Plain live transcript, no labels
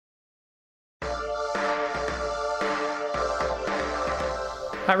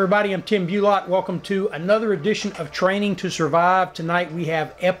Hi everybody, I'm Tim Bulot. Welcome to another edition of Training to Survive. Tonight we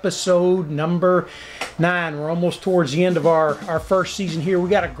have episode number 9. We're almost towards the end of our first season here. We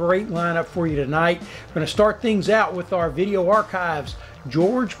got a great lineup for you tonight. We're going to start things out with our video archives.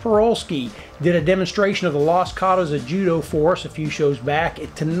 George Parulski did a demonstration of the lost katas of Judo for us a few shows back.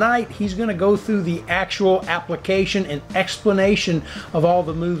 Tonight he's going to go through the actual application and explanation of all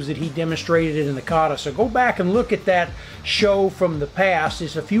the moves that he demonstrated in the kata. So go back and look at that show from the past.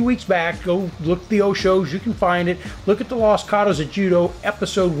 It's a few weeks back. Go look at the old shows. You can find it. Look at the lost katas of Judo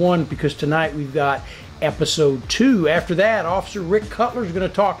episode 1, because tonight we've got episode 2. After that, Officer Rick Cutler is going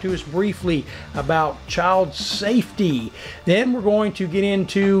to talk to us briefly about child safety. Then we're going to get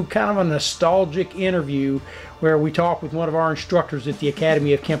into kind of a nostalgic interview where we talk with one of our instructors at the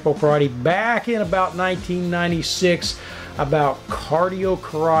Academy of Kenpo Karate back in about 1996 about cardio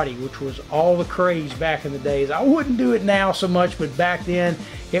karate, which was all the craze back in the days. I wouldn't do it now so much, but back then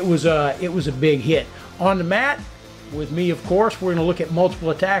it was a big hit. On the mat with me, of course, we're going to look at multiple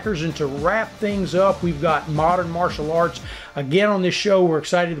attackers, and to wrap things up, we've got modern martial arts. Again, on this show, we're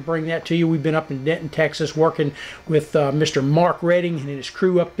excited to bring that to you. We've been up in Denton, Texas, working with Mr. Mark Redding and his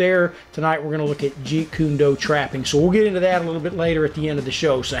crew up there. Tonight, we're going to look at Jeet Kune trapping. So we'll get into that a little bit later at the end of the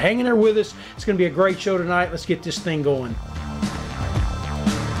show. So hang in there with us. It's going to be a great show tonight. Let's get this thing going.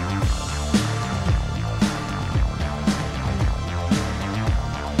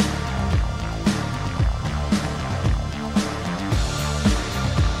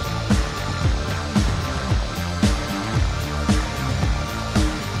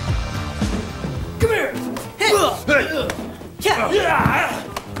 Come here, woman! Come here!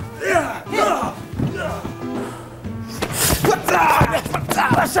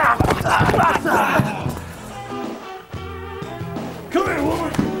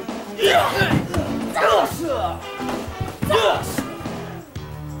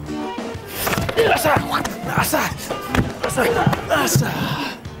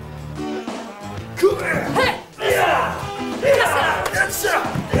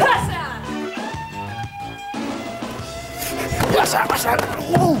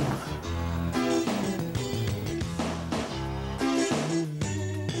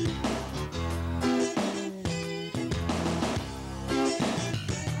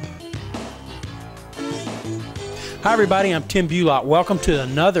 Hi everybody, I'm Tim Bulot. Welcome to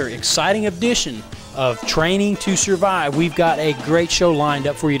another exciting edition of Training to Survive. We've got a great show lined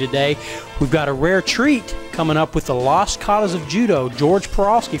up for you today. We've got a rare treat coming up with the lost katas of Judo. George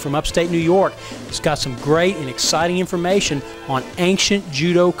Parulski from upstate New York has got some great and exciting information on ancient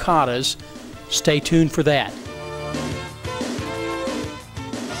Judo katas. Stay tuned for that.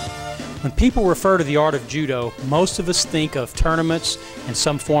 When people refer to the art of Judo, most of us think of tournaments and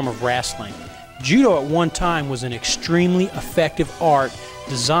some form of wrestling. Judo at one time was an extremely effective art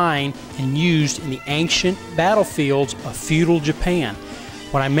designed and used in the ancient battlefields of feudal Japan.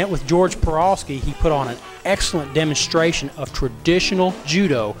 When I met with George Parulski, he put on an excellent demonstration of traditional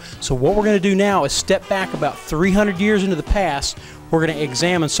Judo. So what we're going to do now is step back about 300 years into the past. We're going to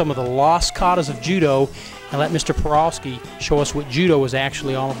examine some of the lost katas of Judo and let Mr. Parulski show us what Judo is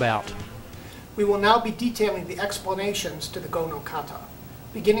actually all about. We will now be detailing the explanations to the Go no Kata,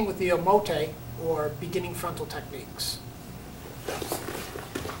 beginning with the omote, or beginning frontal techniques.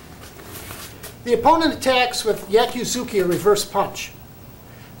 The opponent attacks with yakuzuki, or reverse punch.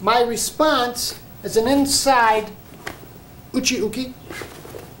 My response is an inside uchi-uki,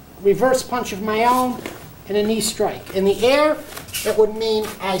 reverse punch of my own, and a knee strike. In the air, it would mean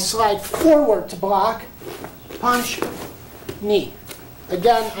I slide forward to block, punch, knee.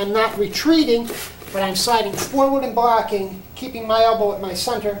 Again, I'm not retreating, but I'm sliding forward and blocking, keeping my elbow at my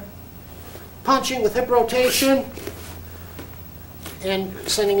center, punching with hip rotation, and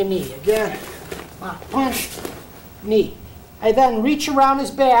sending a knee. Again, punch, knee. I then reach around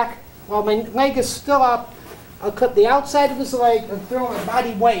his back while my leg is still up. I'll cut the outside of his leg and throw my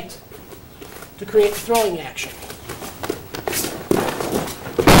body weight to create throwing action.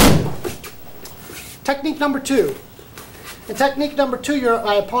 Technique number 2. In technique number 2,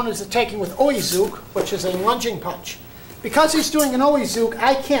 my opponent is attacking with oizuke, which is a lunging punch. Because he's doing an oizuke,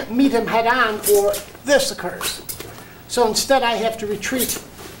 I can't meet him head on, or this occurs. So instead, I have to retreat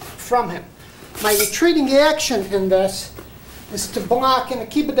from him. My retreating action in this is to block in a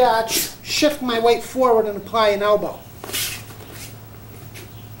kibidachi, shift my weight forward, and apply an elbow.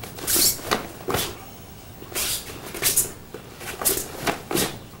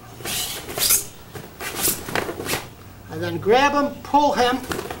 I then grab him, pull him,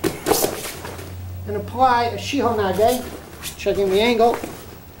 and apply a shihonage, checking the angle.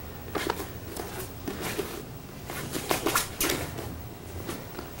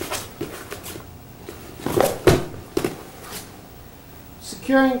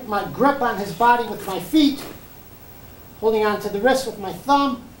 securing my grip on his body with my feet, holding onto the wrist with my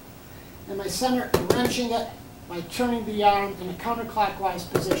thumb, and my center and wrenching it by turning the arm in a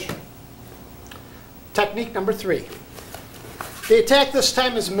counterclockwise position. Technique number 3. The attack this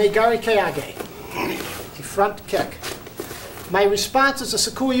time is Megari Kayage, the front kick. My response is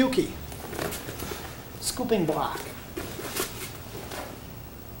a Sakuyuki, scooping block.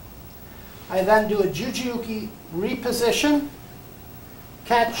 I then do a Jujiuki reposition,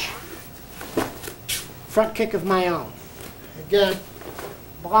 catch, front kick of my own. Again,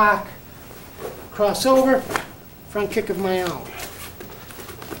 block, crossover, front kick of my own.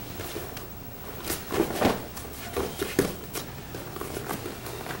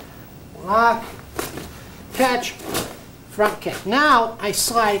 Block, catch, front kick. Now I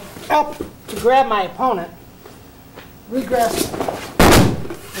slide up to grab my opponent, regress,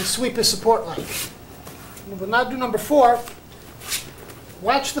 and sweep his support leg. We'll now do number 4.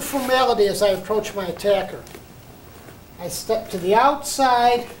 Watch the formality as I approach my attacker. I step to the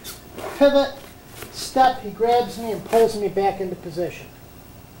outside, pivot, step, he grabs me and pulls me back into position.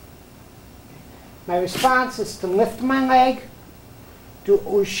 My response is to lift my leg, do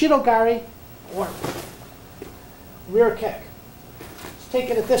Ushidogari or rear kick. Let's take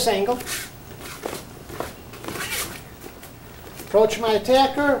it at this angle. Approach my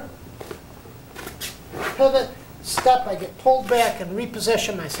attacker, pivot, step, I get pulled back and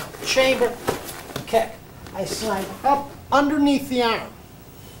reposition myself. Chamber, kick. I slide up underneath the arm.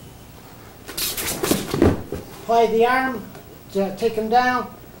 Apply the arm to take him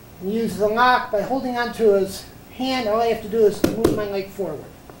down and use the lock by holding onto his hand. All I have to do is move my leg forward.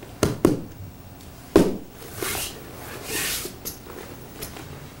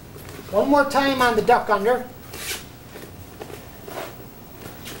 One more time on the duck under.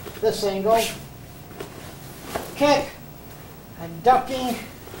 This angle. Kick. I'm ducking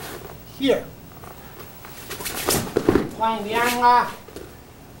here. Applying the arm lock.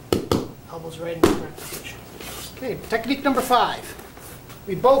 Elbows right in the correct position. Okay, technique number 5.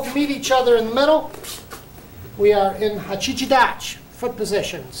 We both meet each other in the middle. We are in Hachichidach, foot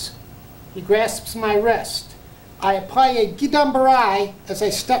positions. He grasps my wrist. I apply a Gidambarai as I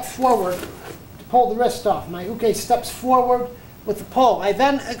step forward to pull the wrist off. My uke steps forward with the pull. I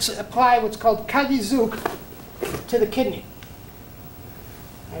then apply what's called Kagizuke to the kidney.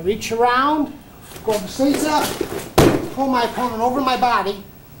 I reach around, go Seiza, pull my opponent over my body,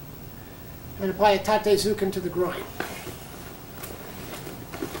 and apply a Tatezuken to the groin.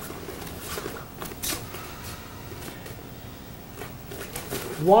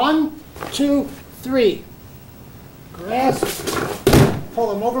 One, two, three. Grasp,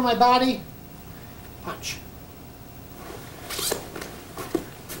 pull him over my body, punch.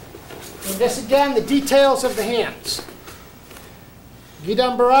 And this again, the details of the hands.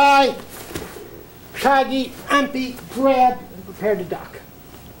 Gidambarai, Kagi, Ampi, grab, and prepare to duck.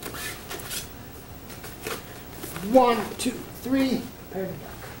 1, 2, 3, prepare to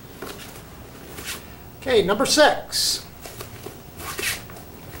duck. Okay, number 6.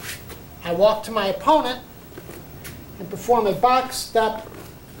 I walk to my opponent and perform a box step.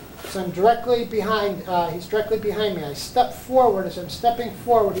 So I'm directly behind, he's directly behind me. I step forward. As I'm stepping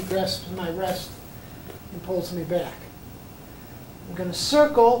forward, he grasps my wrist and pulls me back. I'm going to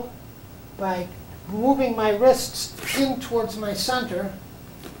circle by moving my wrists in towards my center,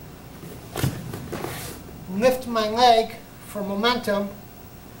 lift my leg for momentum,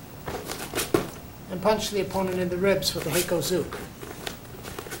 and punch the opponent in the ribs with a Heiko Zuke.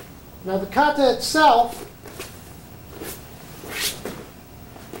 Now the kata itself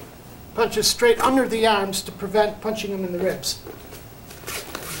punches straight under the arms to prevent punching him in the ribs.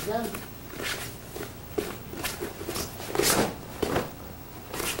 Again.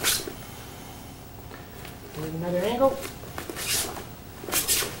 Doing another angle.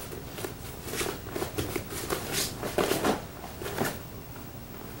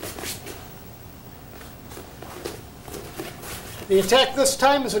 The attack this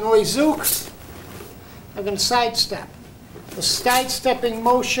time is an Oizuke. I'm going to sidestep. The sidestepping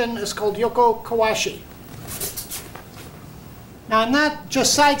motion is called Yoko Kawashi. Now I'm not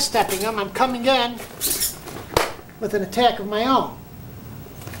just sidestepping him, I'm coming in with an attack of my own.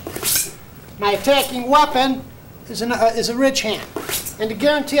 My attacking weapon is a ridge hand. And to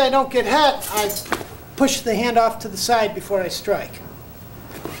guarantee I don't get hit, I push the hand off to the side before I strike.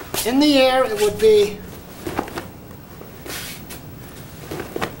 In the air, it would be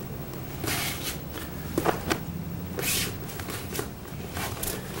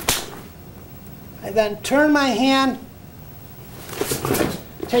I then turn my hand,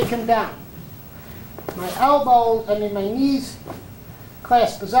 take him down. My elbows, my knees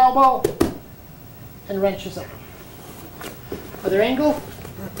clasp his elbow, and wrench his arm. Other angle.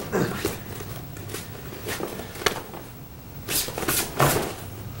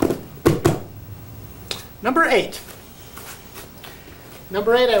 Number 8.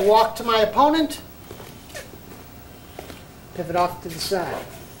 Number 8, I walk to my opponent, pivot off to the side.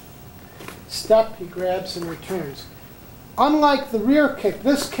 Step, he grabs and returns. Unlike the rear kick,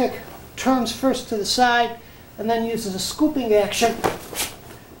 this kick turns first to the side and then uses a scooping action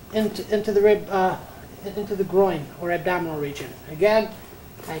into the rib, into the groin or abdominal region. Again,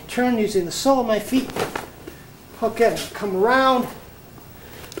 I turn using the sole of my feet, hook in, come around,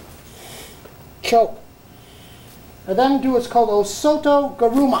 choke. I then do what's called Osoto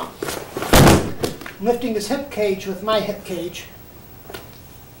Garuma, lifting his hip cage with my hip cage,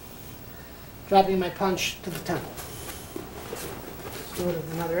 dropping my punch to the temple. Let's do it at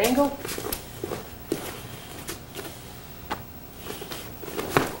another angle.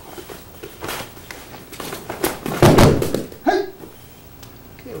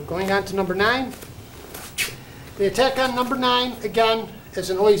 Okay, we're going on to number 9. The attack on number 9, again, is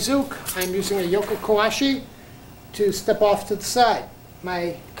an oizuke. I'm using a yoko kawashi to step off to the side.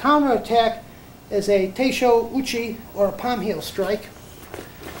 My counter attack is a teisho uchi, or a palm heel strike,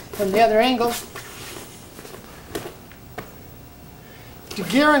 from the other angle. To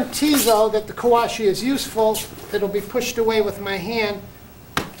guarantee, though, that the kawashi is useful, it'll be pushed away with my hand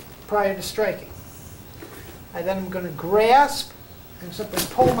prior to striking. I then am going to grasp and simply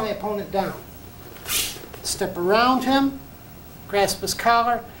pull my opponent down. Step around him, grasp his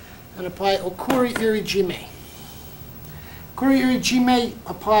collar, and apply okuri irijime. Okuri irijime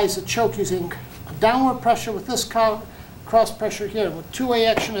applies a choke using a downward pressure with this collar, cross pressure here, with two-way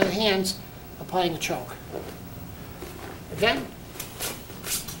action of the hands, applying a choke. Again.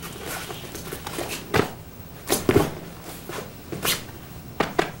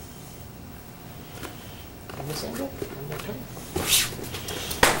 On this angle, one more time.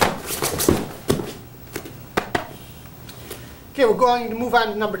 Okay, we're going to move on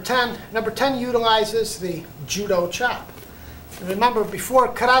to number 10. Number 10 utilizes the judo chop. And remember,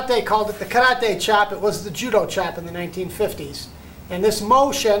 before karate called it the karate chop, it was the judo chop in the 1950s. And this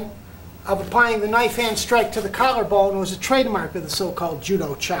motion of applying the knife hand strike to the collarbone was a trademark of the so-called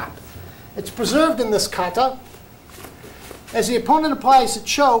judo chop. It's preserved in this kata. As the opponent applies a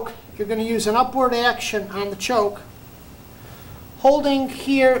choke, you're going to use an upward action on the choke, holding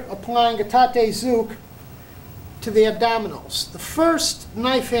here, applying a tate zuke to the abdominals. The first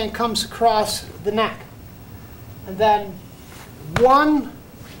knife hand comes across the neck, and then 1,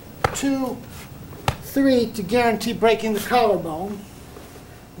 2, 3 to guarantee breaking the collarbone.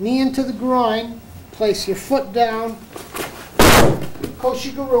 Knee into the groin, place your foot down,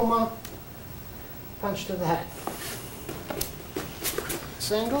 koshiguruma, punch to the head.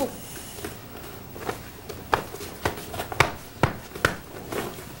 This angle.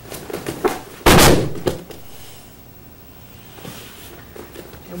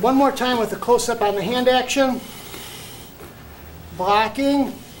 And one more time with a close-up on the hand action.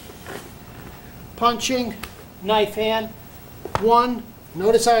 Blocking, punching, knife hand. 1.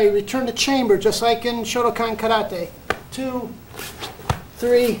 Notice how I return to chamber just like in Shotokan Karate. 2,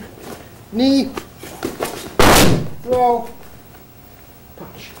 3, knee, throw,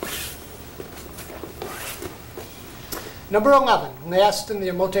 punch. Number 11, last in the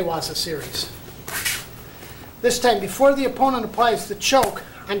Omotewaza series. This time, before the opponent applies the choke,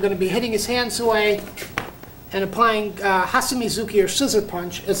 I'm going to be hitting his hands away and applying Hasamizuki or scissor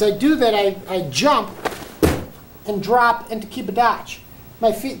punch. As I do that, I jump and drop into Kibadachi.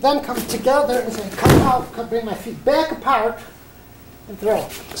 My feet then come together as I come out, bring my feet back apart, and throw.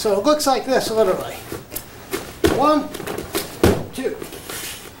 So it looks like this, literally. 1, 2.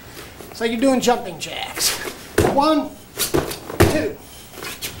 It's like you're doing jumping jacks. 1, 2.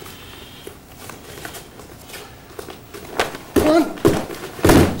 1,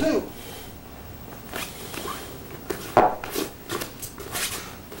 2.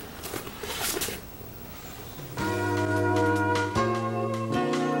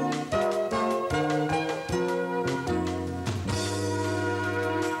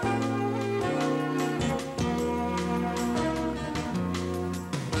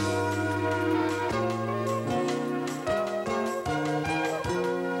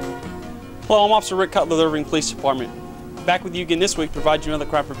 Hello, I'm Officer Rick Cutler of the Irving Police Department. Back with you again this week to provide you another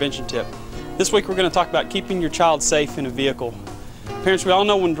crime prevention tip. This week we're going to talk about keeping your child safe in a vehicle. Parents, we all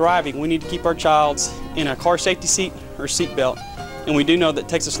know when driving we need to keep our child in a car safety seat or seat belt, and we do know that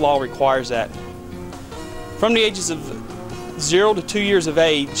Texas law requires that. From the ages of 0 to 2 years of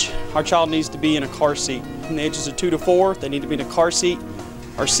age, our child needs to be in a car seat. From the ages of 2 to 4, they need to be in a car seat.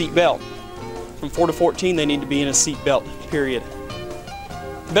 are seat belt. From 4 to 14, they need to be in a seat belt, period.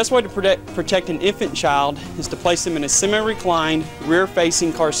 The best way to protect an infant child is to place them in a semi-reclined,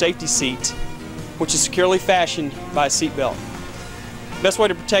 rear-facing car safety seat, which is securely fashioned by a seat belt. The best way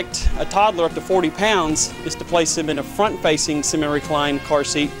to protect a toddler up to 40 pounds is to place them in a front-facing semi-reclined car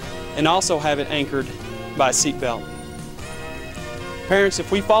seat and also have it anchored by a seat belt. Parents,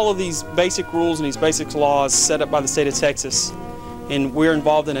 if we follow these basic rules and these basic laws set up by the state of Texas, and we're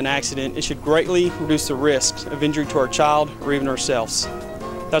involved in an accident, it should greatly reduce the risk of injury to our child or even ourselves.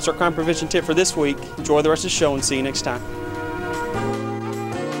 That's our crime prevention tip for this week. Enjoy the rest of the show and see you next time.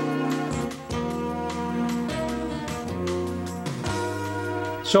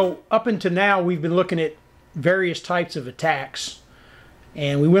 So up until now, we've been looking at various types of attacks,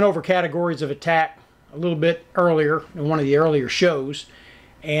 and we went over categories of attack a little bit earlier in one of the earlier shows,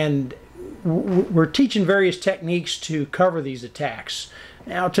 and we're teaching various techniques to cover these attacks.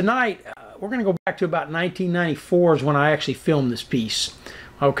 Now tonight, we're going to go back to about 1994 is when I actually filmed this piece.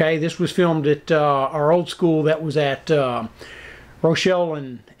 Okay, this was filmed at our old school that was at Rochelle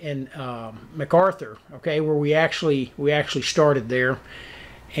and MacArthur. Okay, where we actually started there,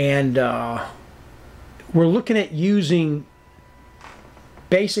 and we're looking at using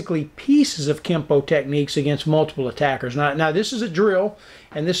basically pieces of Kenpo techniques against multiple attackers. Now this is a drill,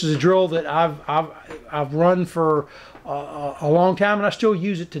 and this is a drill that I've run for a long time, and I still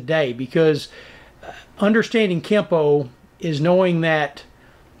use it today, because understanding Kenpo is knowing that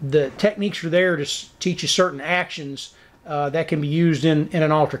the techniques are there to teach you certain actions that can be used in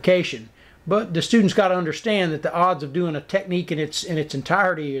an altercation. But the student's got to understand that the odds of doing a technique in its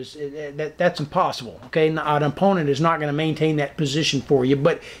entirety is that's impossible. Okay, an opponent is not going to maintain that position for you,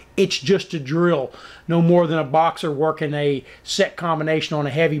 but it's just a drill, no more than a boxer working a set combination on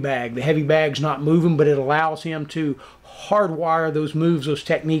a heavy bag. The heavy bag's not moving, but it allows him to hardwire those moves, those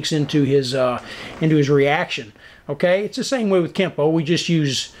techniques into his reaction. Okay, it's the same way with Kenpo. We just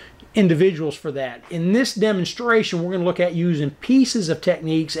use individuals for that. In this demonstration, we're going to look at using pieces of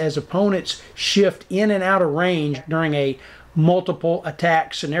techniques as opponents shift in and out of range during a multiple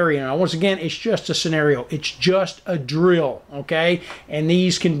attack scenario. Now, once again, it's just a scenario. It's just a drill, okay? And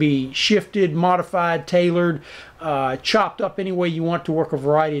these can be shifted, modified, tailored, chopped up any way you want to work a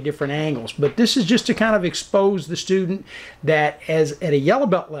variety of different angles. But this is just to kind of expose the student that as at a yellow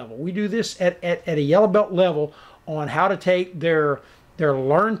belt level, we do this at a yellow belt level on how to take their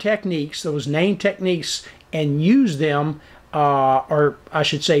learned techniques, those named techniques, and use them, or I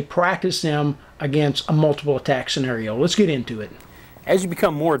should say practice them against a multiple attack scenario. Let's get into it. As you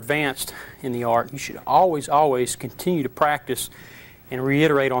become more advanced in the art, you should always continue to practice and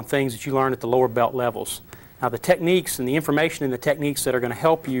reiterate on things that you learned at the lower belt levels. Now, the techniques and the information in the techniques that are going to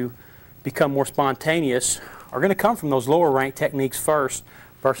help you become more spontaneous are going to come from those lower ranked techniques first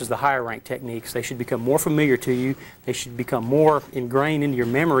versus the higher ranked techniques. They should become more familiar to you. They should become more ingrained into your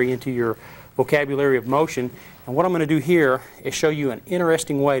memory, into your vocabulary of motion. And what I'm going to do here is show you an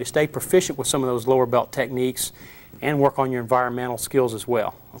interesting way to stay proficient with some of those lower belt techniques and work on your environmental skills as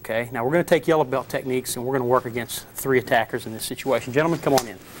well. Okay, now we're going to take yellow belt techniques and we're going to work against 3 attackers in this situation. Gentlemen, come on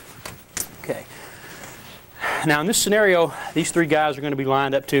in. Okay. Now in this scenario, these 3 guys are going to be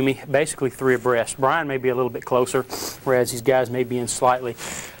lined up to me, basically 3 abreast. Brian may be a little bit closer, whereas these guys may be in slightly.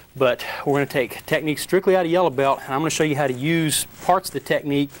 But we're going to take techniques strictly out of yellow belt, and I'm going to show you how to use parts of the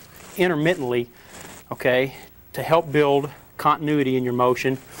technique intermittently, okay, to help build continuity in your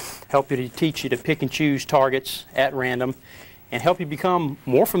motion, help you to teach you to pick and choose targets at random, and help you become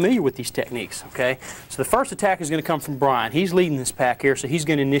more familiar with these techniques, okay? So the first attack is going to come from Brian. He's leading this pack here, so he's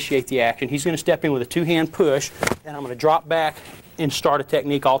going to initiate the action. He's going to step in with a 2-hand push, and I'm going to drop back and start a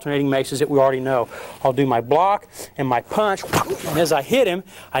technique, alternating maces that we already know. I'll do my block and my punch, and as I hit him,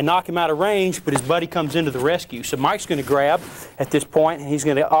 I knock him out of range, but his buddy comes into the rescue. So Mike's going to grab at this point, and he's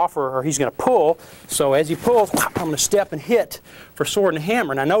going to offer, or he's going to pull. So as he pulls, I'm going to step and hit for sword and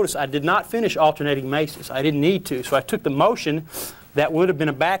hammer. Now notice I did not finish alternating maces. I didn't need to. So I took the motion that would have been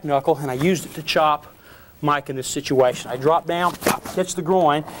a back knuckle, and I used it to chop Mike in this situation. I drop down, catch the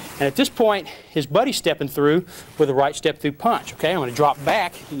groin, and at this point, his buddy's stepping through with a right step through punch. Okay, I'm going to drop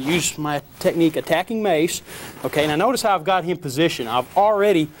back and use my technique attacking mace. Okay, now notice how I've got him positioned. I've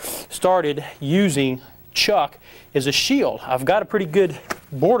already started using Chuck as a shield. I've got a pretty good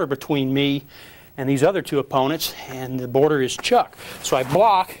border between me and these other 2 opponents, and the border is Chuck. So I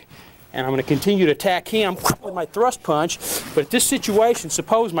block, and I'm going to continue to attack him with my thrust punch. But at this situation,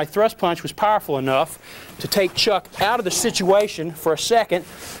 suppose my thrust punch was powerful enough to take Chuck out of the situation for a second,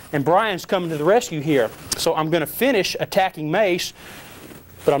 and Brian's coming to the rescue here. So I'm going to finish attacking mace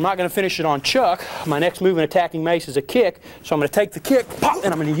but I'm not going to finish it on Chuck. My next move in attacking mace is a kick, so I'm going to take the kick, pop,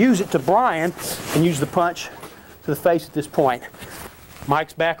 and I'm going to use it to Brian and use the punch to the face at this point.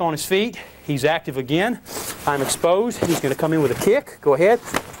 Mike's back on his feet. He's active again. I'm exposed. He's going to come in with a kick. Go ahead.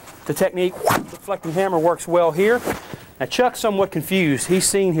 The technique, deflecting hammer, works well here. Now Chuck's somewhat confused. He's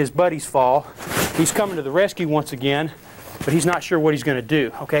seen his buddies fall. He's coming to the rescue once again, but he's not sure what he's going to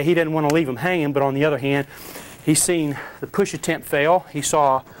do. Okay, he doesn't want to leave him hanging, but on the other hand, he's seen the push attempt fail. He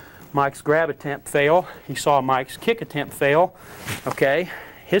saw Mike's grab attempt fail. He saw Mike's kick attempt fail. Okay,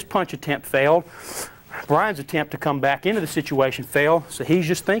 his punch attempt failed. Brian's attempt to come back into the situation failed, so he's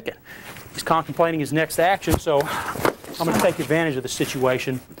just thinking. He's contemplating his next action, so I'm going to take advantage of the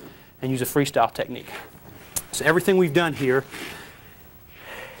situation and use a freestyle technique. So everything we've done here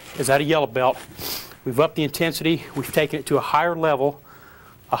is at a yellow belt. We've upped the intensity, we've taken it to a higher level,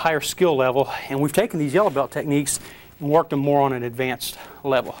 a higher skill level, and we've taken these yellow belt techniques and worked them more on an advanced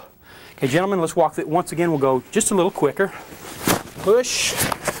level. Okay, gentlemen, let's walk through. Once again, we'll go just a little quicker. Push,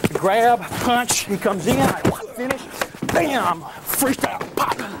 grab, punch, he comes in, I finish, bam, freestyle,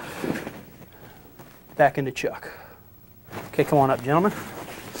 pop. Back into Chuck. Okay, come on up, gentlemen.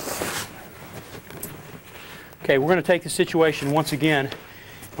 Okay, we're going to take the situation once again,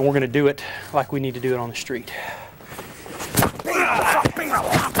 and we're going to do it like we need to do it on the street.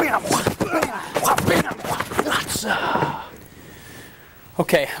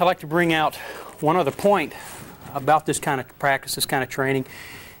 Okay, I'd like to bring out one other point about this kind of practice, this kind of training,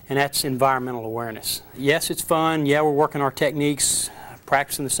 and that's environmental awareness. Yes, it's fun. Yeah, we're working our techniques,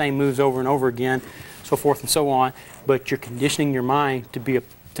 practicing the same moves over and over again, so forth and so on, but you're conditioning your mind to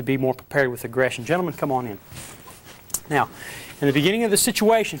be more prepared with aggression. Gentlemen, come on in. Now, in the beginning of the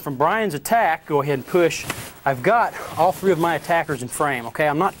situation, from Brian's attack, go ahead and push. I've got all three of my attackers in frame, okay?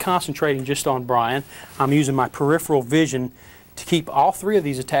 I'm not concentrating just on Brian. I'm using my peripheral vision to keep all three of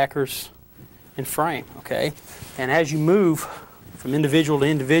these attackers in frame, okay? And as you move from individual to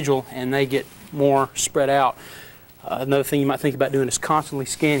individual and they get more spread out, another thing you might think about doing is constantly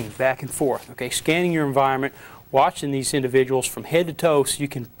scanning back and forth, okay? Scanning your environment, watching these individuals from head to toe so you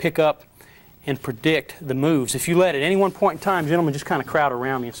can pick up and predict the moves. If you let at any one point in time, gentlemen, just kind of crowd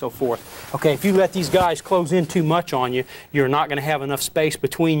around me and so forth. Okay, if you let these guys close in too much on you, you're not going to have enough space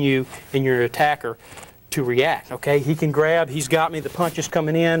between you and your attacker to react. Okay, he can grab, he's got me, the punch is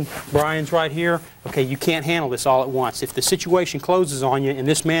coming in, Brian's right here. Okay, you can't handle this all at once. If the situation closes on you in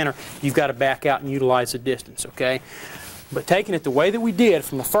this manner, you've got to back out and utilize the distance, okay? But taking it the way that we did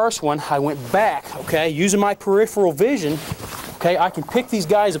from the first one, I went back, okay, using my peripheral vision. Okay, I can pick these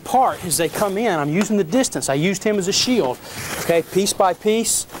guys apart as they come in. I'm using the distance. I used him as a shield. Okay, piece by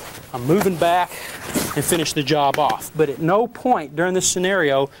piece, I'm moving back and finish the job off. But at no point during this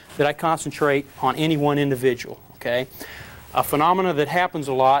scenario did I concentrate on any one individual. Okay, a phenomena that happens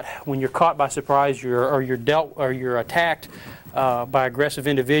a lot when you're caught by surprise or you're attacked by aggressive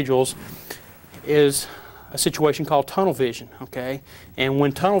individuals is a situation called tunnel vision, okay? And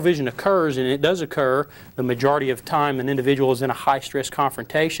when tunnel vision occurs, and it does occur, the majority of time an individual is in a high-stress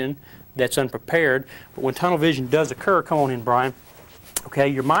confrontation that's unprepared. But when tunnel vision does occur, come on in, Brian, okay,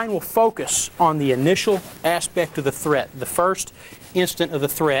 your mind will focus on the initial aspect of the threat, the first instant of the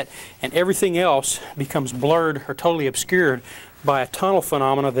threat, and everything else becomes blurred or totally obscured by a tunnel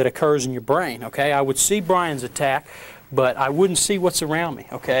phenomena that occurs in your brain, okay? I would see Brian's attack, but I wouldn't see what's around me,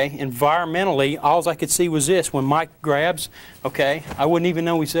 okay? Environmentally, all I could see was this. When Mike grabs, okay, I wouldn't even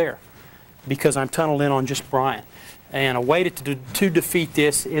know he's there because I'm tunneled in on just Brian. And a way to defeat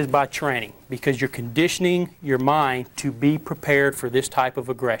this is by training, because you're conditioning your mind to be prepared for this type of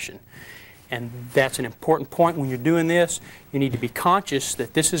aggression. And that's an important point when you're doing this. You need to be conscious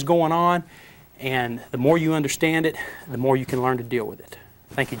that this is going on, and the more you understand it, the more you can learn to deal with it.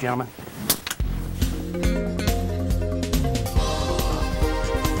 Thank you, gentlemen.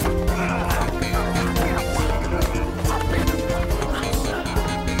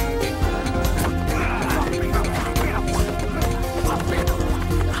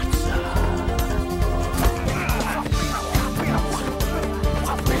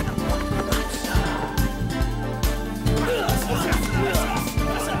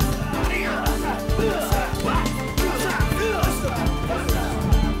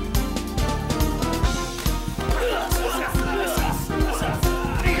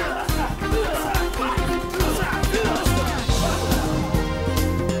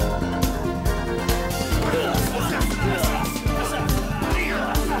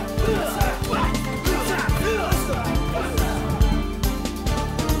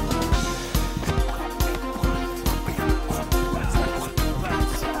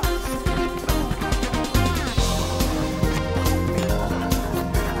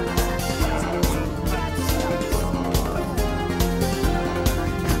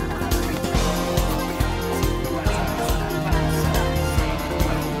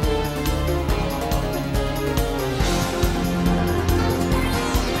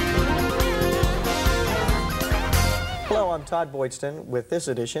 I'm Todd Boyston with this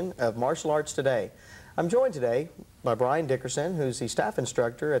edition of Martial Arts Today. I'm joined today by Brian Dickerson, who's the staff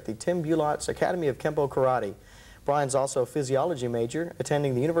instructor at the Tim Bulot's Academy of Kenpo Karate. Brian's also a physiology major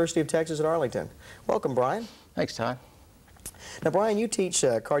attending the University of Texas at Arlington. Welcome, Brian. Thanks, Todd. Now, Brian, you teach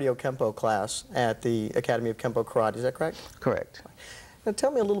a cardio Kenpo class at the Academy of Kenpo Karate, is that correct? Correct. Now, tell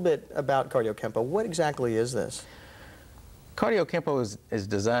me a little bit about cardio Kenpo. What exactly is this? Cardio Kenpo is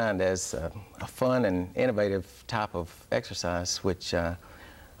designed as a fun and innovative type of exercise which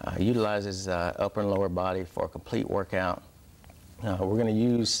utilizes upper and lower body for a complete workout.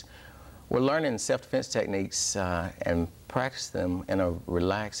 We're learning self-defense techniques and practice them in a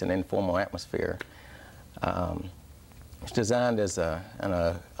relaxed and informal atmosphere. It's designed as an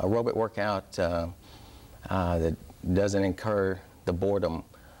aerobic workout that doesn't incur the boredom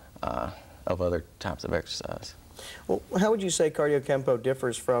of other types of exercise. Well, how would you say cardio Kenpo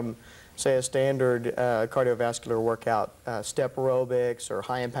differs from, say, a standard cardiovascular workout, step aerobics or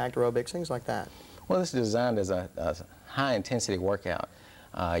high-impact aerobics, things like that? Well, this is designed as a high-intensity workout,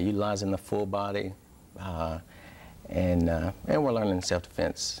 utilizing the full body, and we're learning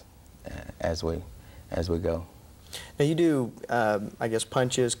self-defense as we go. Now, you do, I guess,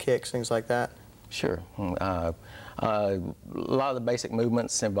 punches, kicks, things like that? Sure. A lot of the basic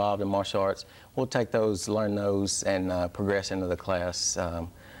movements involved in martial arts, we'll take those, learn those, and progress into the class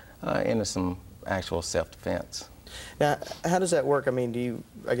into some actual self-defense. Now, how does that work? I mean, do you,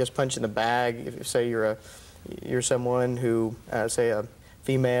 I guess, punch in the bag? If, say, you're someone who, say, a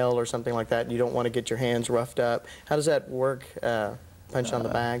female or something like that, and you don't want to get your hands roughed up. How does that work? Punch on the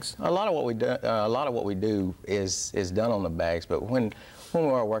bags? A lot of what we do is done on the bags, but when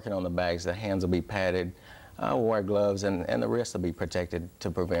we're working on the bags, the hands will be padded, we'll wear gloves, and the wrists will be protected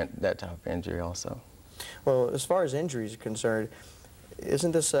to prevent that type of injury also. Well, as far as injuries are concerned,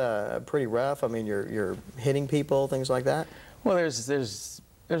 isn't this pretty rough? I mean, you're hitting people, things like that? Well, there's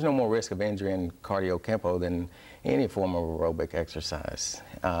no more risk of injury in cardio Kenpo than any form of aerobic exercise.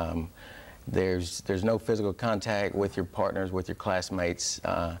 There's no physical contact with your partners, with your classmates.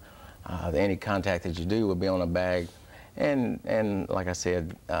 Any contact that you do will be on a bag, and like I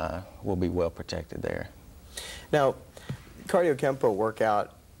said, we'll be well protected there. Now, cardio Kenpo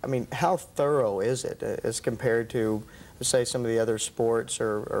workout, I mean, how thorough is it as compared to, say, some of the other sports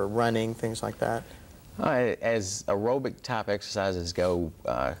or running, things like that? As aerobic type exercises go,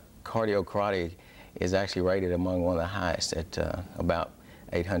 cardio karate is actually rated among one of the highest at about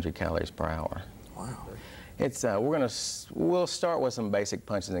 800 calories per hour. Wow. It's we'll start with some basic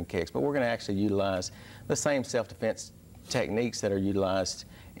punches and kicks, but we're going to actually utilize the same self-defense techniques that are utilized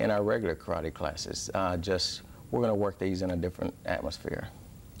in our regular karate classes. We're going to work these in a different atmosphere.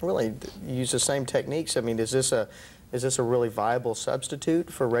 Really, you use the same techniques. I mean, is this a really viable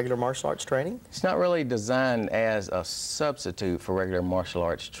substitute for regular martial arts training? It's not really designed as a substitute for regular martial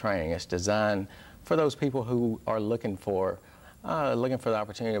arts training. It's designed for those people who are looking for the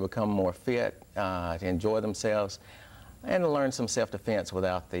opportunity to become more fit, to enjoy themselves, and to learn some self-defense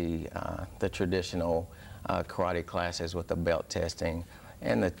without the traditional karate classes with the belt testing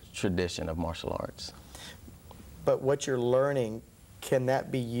and the tradition of martial arts. But what you're learning, can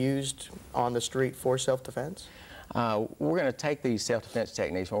that be used on the street for self-defense? We're going to take these self-defense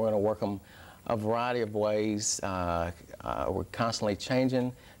techniques and we're going to work them a variety of ways. We're constantly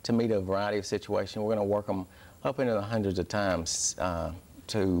changing to meet a variety of situations. We're going to work them up into the hundreds of times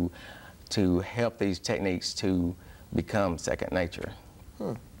to help these techniques to become second nature.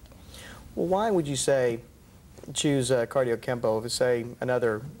 Well, why would you say choose cardio Kenpo over, say,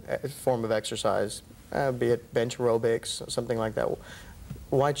 another form of exercise, be it bench aerobics, something like that?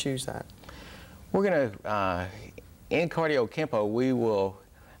 Why choose that? We're going to, in cardio Kenpo,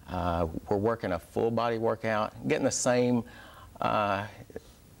 we're working a full body workout, getting the same,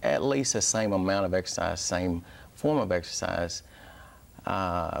 at least the same amount of exercise, same form of exercise,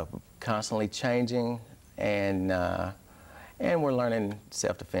 constantly changing, and we're learning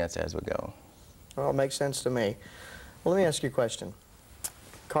self-defense as we go. Well, it makes sense to me. Well, let me ask you a question.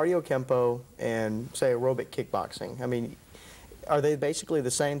 Cardio Kenpo and, say, aerobic kickboxing, I mean, are they basically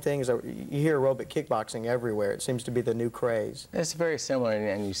the same thing? You hear aerobic kickboxing everywhere. It seems to be the new craze. It's very similar,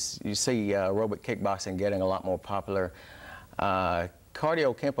 and you see aerobic kickboxing getting a lot more popular.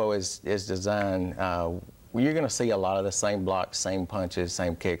 Cardio Kenpo is designed, you're going to see a lot of the same blocks, same punches,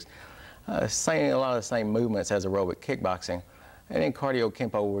 same kicks, a lot of the same movements as aerobic kickboxing. And in cardio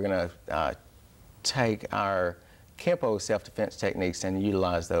Kenpo, we're going to take our Kenpo self-defense techniques and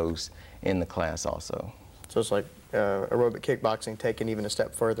utilize those in the class also. So it's like aerobic kickboxing taken even a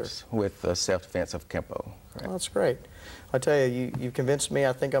step further. With the self-defense of Kenpo. Right. Well, that's great. I tell you, you convinced me.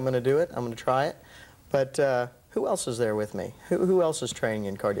 I think I'm going to do it. I'm going to try it. But Who else is there with me? Who else is training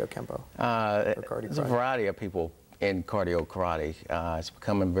in cardio Kenpo? There's a variety of people in cardio karate. It's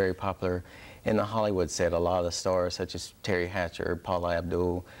becoming very popular in the Hollywood set. A lot of the stars such as Terry Hatcher, Paula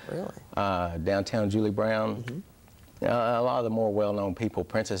Abdul, Really? downtown Julie Brown. A lot of the more well-known people.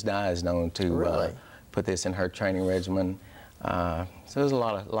 Princess Di is known to put this in her training regimen. So there's a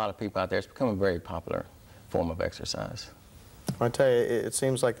lot of people out there. It's becoming a very popular form of exercise. I tell you, it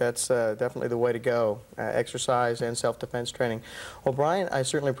seems like that's definitely the way to go, exercise and self-defense training. Well, Brian, I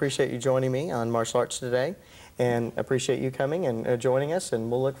certainly appreciate you joining me on Martial Arts Today, and appreciate you coming and joining us, and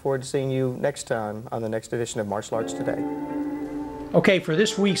we'll look forward to seeing you next time on the next edition of Martial Arts Today. Okay, for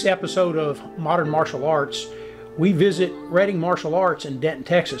this week's episode of Modern Martial Arts, we visit Reading Martial Arts in Denton,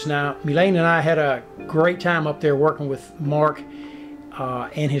 Texas. Now, Milane and I had a great time up there working with Mark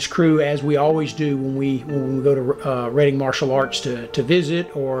and his crew, as we always do when we go to Reading Martial Arts to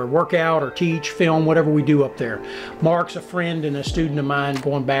visit or work out or teach, film, whatever we do up there. Mark's a friend and a student of mine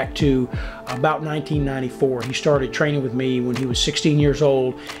going back to about 1994. He started training with me when he was 16 years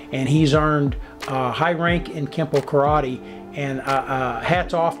old, and he's earned high rank in Kenpo Karate. And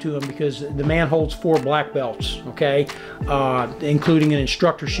hats off to him, because the man holds 4 black belts, okay, including an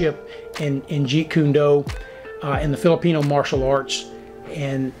instructorship in Jeet Kune in the Filipino martial arts.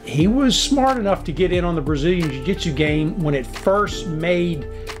 And he was smart enough to get in on the Brazilian Jiu-Jitsu game when it first made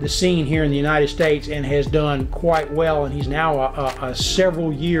the scene here in the United States, and has done quite well. And he's now a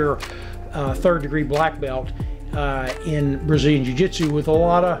several-year third-degree black belt in Brazilian Jiu-Jitsu, with a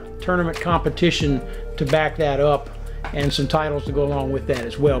lot of tournament competition to back that up, and some titles to go along with that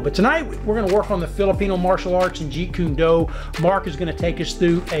as well. But tonight we're going to work on the Filipino martial arts and Jeet Kune Do. Mark is going to take us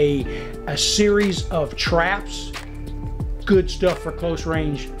through a series of traps. Good stuff for close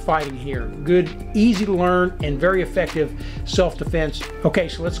range fighting here. Good, easy to learn, and very effective self-defense. Okay,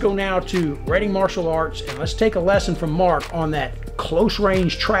 so let's go now to Reading Martial Arts, and let's take a lesson from Mark on that close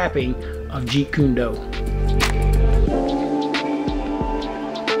range trapping of Jeet Kune Do.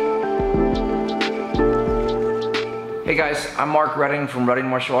 Hey guys, I'm Mark Reading from Reading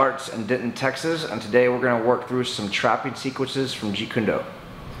Martial Arts in Denton, Texas, and today we're going to work through some trapping sequences from Jeet Kune Do.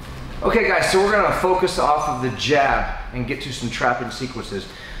 Okay guys, so we're going to focus off of the jab and get to some trapping sequences.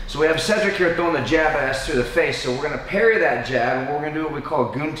 So we have Cedric here throwing the jab at us to the face, so we're going to parry that jab, and we're going to do what we call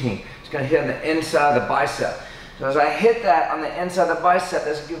gunting. It's going to hit on the inside of the bicep. So as I hit that on the inside of the bicep,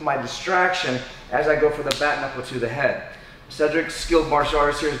 this will give my distraction as I go for the back knuckle to the head. Cedric's skilled martial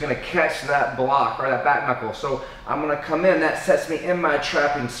artist here is going to catch that block, or that back knuckle. So I'm going to come in, that sets me in my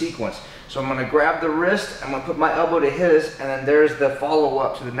trapping sequence. So I'm going to grab the wrist, I'm going to put my elbow to his, and then there's the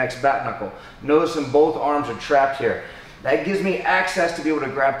follow-up to the next back knuckle. Notice them both arms are trapped here. That gives me access to be able to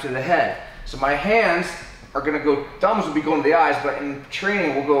grab to the head. So my hands are going to go, thumbs will be going to the eyes, but in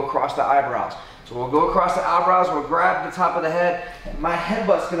training we'll go across the eyebrows. So we'll go across the eyebrows, we'll grab the top of the head, and my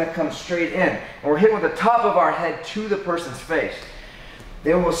headbutt's going to come straight in. And we're hitting with the top of our head to the person's face.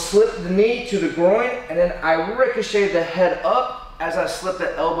 Then we'll slip the knee to the groin, and then I ricochet the head up as I slip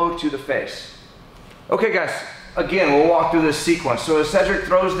the elbow to the face. Okay guys, again, we'll walk through this sequence. So as Cedric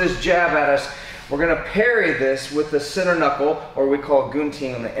throws this jab at us, we're going to parry this with the center knuckle, or we call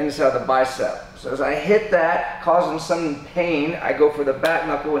gunting, on the inside of the bicep. So as I hit that, causing some pain, I go for the back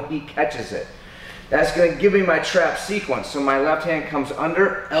knuckle and he catches it. That's going to give me my trap sequence. So my left hand comes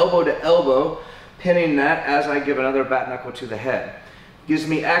under, elbow to elbow, pinning that as I give another back knuckle to the head. Gives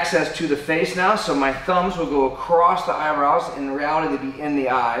me access to the face now, so my thumbs will go across the eyebrows. In reality, they'll be in the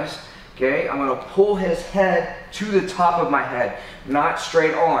eyes. Okay, I'm going to pull his head to the top of my head, not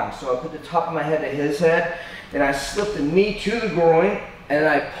straight on. So I put the top of my head to his head, and I slip the knee to the groin, and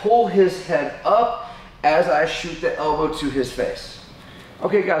I pull his head up as I shoot the elbow to his face.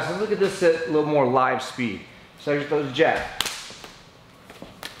 Okay guys, let's look at this at a little more live speed. So I just throw the jab.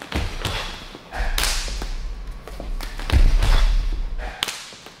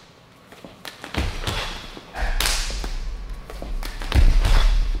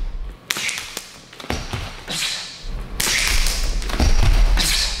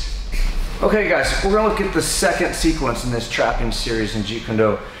 Okay guys, we're going to look at the second sequence in this trapping series in Jeet Kune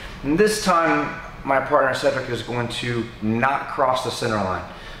Do. And this time, my partner Cedric is going to not cross the center line.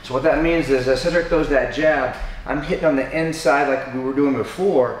 So what that means is, as Cedric throws that jab, I'm hitting on the inside like we were doing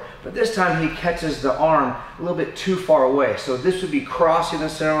before, but this time he catches the arm a little bit too far away. So this would be crossing the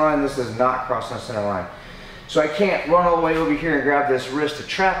center line, this is not crossing the center line. So I can't run all the way over here and grab this wrist to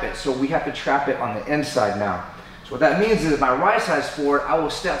trap it, so we have to trap it on the inside now. So what that means is, my right side's forward, I will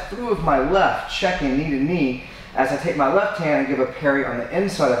step through with my left, checking knee to knee, as I take my left hand and give a parry on the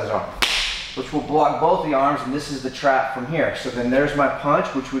inside of his arm, which will block both the arms, and this is the trap from here. So then there's my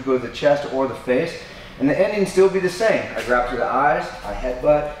punch, which would go to the chest or the face, And the ending still be the same. I grab through the eyes, I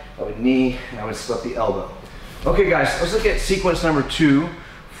headbutt, I would knee, and I would slip the elbow. Okay guys, let's look at sequence number 2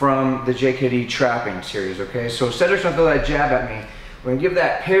 from the JKD trapping series, okay? So Cedric's gonna throw that jab at me. We're gonna give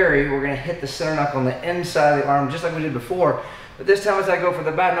that parry, we're gonna hit the center knuckle on the inside of the arm, just like we did before. But this time as I go for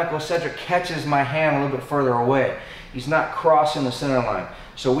the back knuckle, Cedric catches my hand a little bit further away. He's not crossing the center line.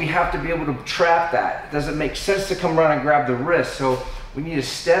 So we have to be able to trap that. It doesn't make sense to come around and grab the wrist. So we need to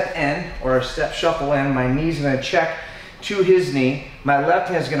step in or a step shuffle in. My knee's gonna check to his knee. My left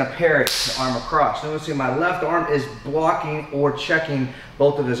hand is gonna parry the arm across. Notice see my left arm is blocking or checking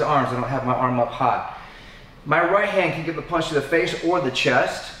both of his arms. I don't have my arm up high. My right hand can give the punch to the face or the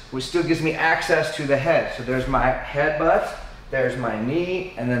chest, which still gives me access to the head. So there's my headbutt, there's my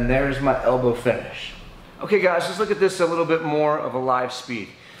knee, and then there's my elbow finish. Okay guys, let's look at this a little bit more of a live speed.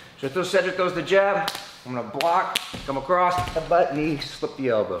 So if Cedric throws the jab, I'm gonna block, come across, headbutt, knee, slip the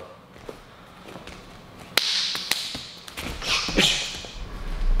elbow.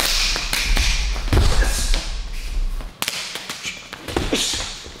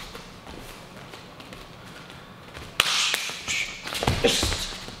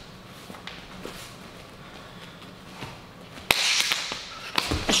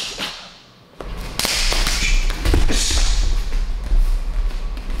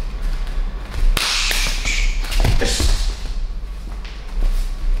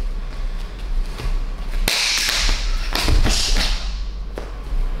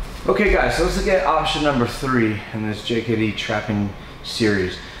 Okay guys, so let's look at option number 3 in this JKD trapping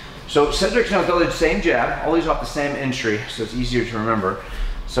series. So Cedric's gonna throw the same jab, always off the same entry, so it's easier to remember.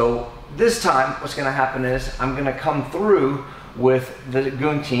 So this time, what's gonna happen is I'm gonna come through with the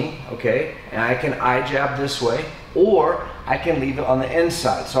gunting, okay? And I can eye jab this way, or I can leave it on the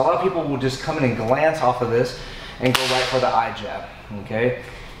inside. So a lot of people will just come in and glance off of this and go right for the eye jab, okay?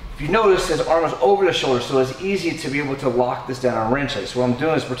 If you notice, his arm is over the shoulder, so it's easy to be able to lock this down on wrench. So what I'm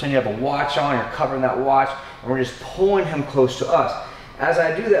doing is pretend you have a watch on, you're covering that watch, and we're just pulling him close to us. As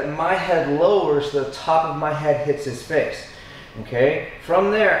I do that, my head lowers, so the top of my head hits his face. Okay? From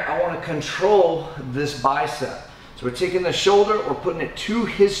there, I want to control this bicep. So we're taking the shoulder, we're putting it to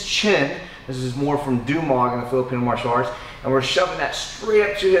his chin. This is more from Dumog in the Filipino martial arts. And we're shoving that straight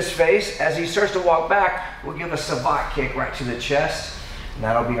up to his face. As he starts to walk back, we'll give a savat kick right to the chest. And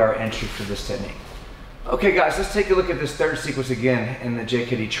that'll be our entry for this technique. Okay guys, let's take a look at this third sequence again in the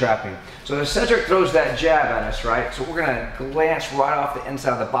JKD trapping. So as Cedric throws that jab at us, right? So we're gonna glance right off the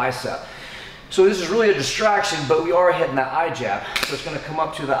inside of the bicep. So this is really a distraction, but we are hitting that eye jab. So it's gonna come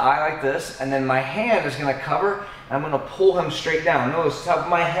up to the eye like this, and then my hand is gonna cover, and I'm gonna pull him straight down. Notice how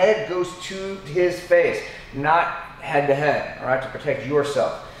my head goes to his face, not head to head, all right, to protect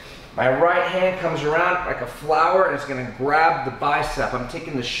yourself. My right hand comes around like a flower and it's gonna grab the bicep. I'm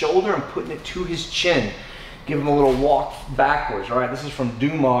taking the shoulder and putting it to his chin. Give him a little walk backwards, all right? This is from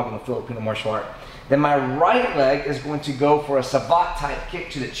Dumog in the Filipino martial art. Then my right leg is going to go for a savat type kick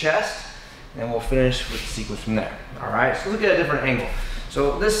to the chest, and we'll finish with the sequence from there, all right? So look at a different angle.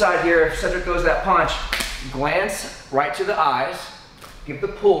 So this side here, if Cedric goes that punch, glance right to the eyes, give the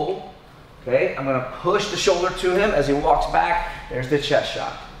pull, okay? I'm gonna push the shoulder to him as he walks back. There's the chest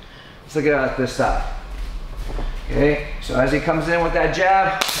shot. Let's look at it this side. Okay, so as he comes in with that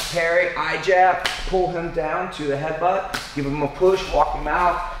jab, parry, eye jab, pull him down to the headbutt, give him a push, walk him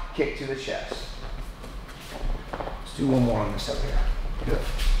out, kick to the chest. Let's do one more on this up here. Good.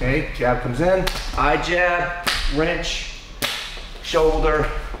 Okay, jab comes in, eye jab, wrench,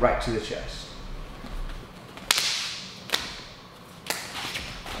 shoulder, right to the chest.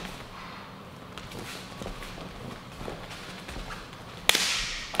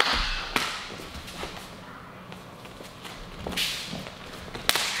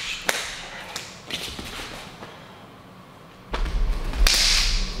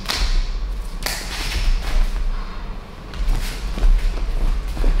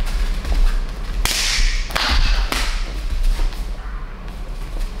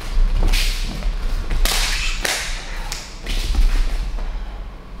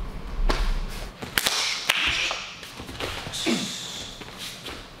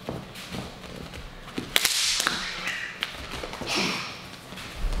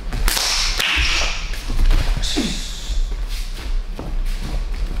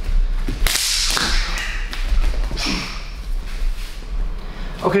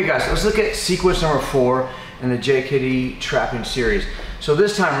 Okay guys, let's look at sequence number 4 in the JKD trapping series. So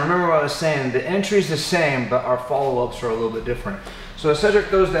this time, remember what I was saying, the entry is the same, but our follow-ups are a little bit different. So as Cedric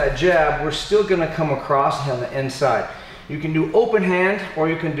throws that jab, we're still gonna come across on the inside. You can do open hand or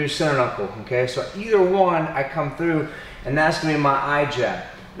you can do center knuckle, okay? So either one, I come through and that's gonna be my eye jab.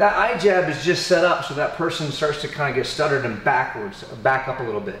 That eye jab is just set up so that person starts to kind of get stuttered and back up a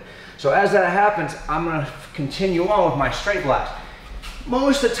little bit. So as that happens, I'm going to continue on with my straight blast.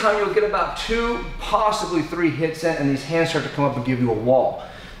 Most of the time you'll get about 2, possibly 3 hits in, and these hands start to come up and give you a wall.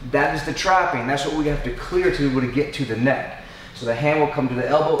 That is the trapping. That's what we have to clear to be able to get to the neck. So the hand will come to the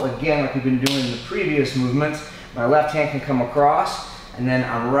elbow again like we've been doing in the previous movements. My left hand can come across, and then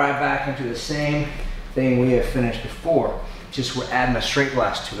I'm right back into the same thing we have finished before. Just we're adding a straight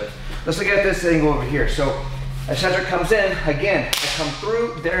blast to it. Let's look at this angle over here. So as Cedric comes in, again, I come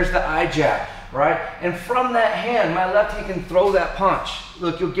through, there's the eye jab, right? And from that hand, my left hand can throw that punch.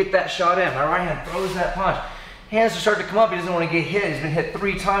 Look, you'll get that shot in. My right hand throws that punch. Hands start to come up, he doesn't want to get hit. He's been hit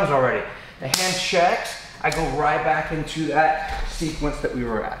 3 times already. The hand checks, I go right back into that sequence that we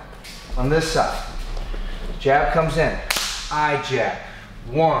were at. On this side, jab comes in, eye jab,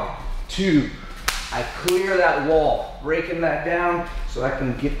 1, 2, I clear that wall, breaking that down so I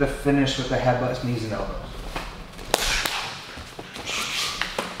can get the finish with the headbutts, knees, and elbows.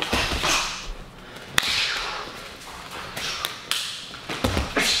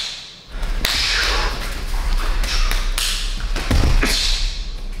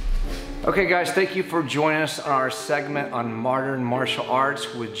 Okay guys, thank you for joining us on our segment on modern martial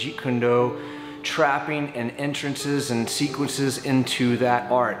arts with Jeet Kune Do, trapping and entrances and sequences into that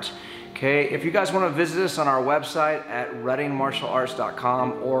art. Okay, if you guys want to visit us on our website at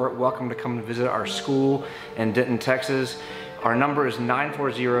readingmartialarts.com, or welcome to come and visit our school in Denton, Texas. Our number is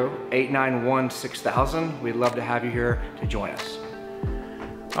 940-891-6000. We'd love to have you here to join us.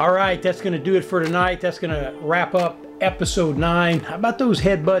 All right, that's going to do it for tonight. That's going to wrap up episode 9. How about those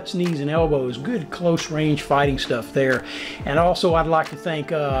headbutts, knees, and elbows? Good close range fighting stuff there. And also I'd like to thank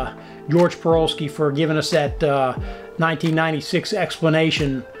George Parulski for giving us that 1996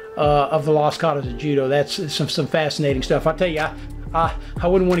 explanation of the Lost Katas of Judo. That's some fascinating stuff. I tell you, I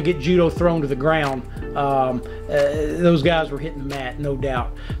wouldn't want to get Judo thrown to the ground. Those guys were hitting the mat, no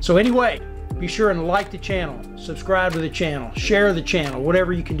doubt. So anyway, be sure and like the channel, subscribe to the channel, share the channel,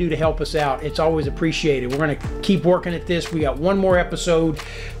 whatever you can do to help us out. It's always appreciated. We're going to keep working at this. We got one more episode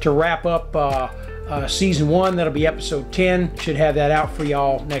to wrap up season 1. That'll be episode 10. Should have that out for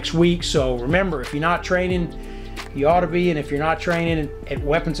y'all next week. So remember, if you're not training, you ought to be. And if you're not training at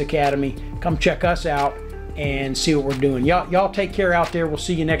Weapons Academy, come check us out and see what we're doing. Y'all take care out there. We'll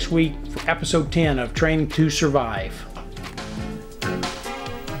see you next week for episode 10 of Training to Survive.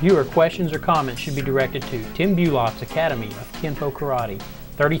 Viewer questions or comments should be directed to Tim Bulot's Academy of Kenpo Karate,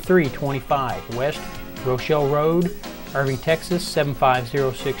 3325 West Rochelle Road, Irving, Texas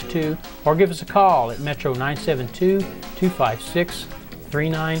 75062, or give us a call at Metro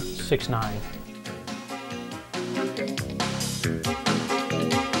 972-256-3969.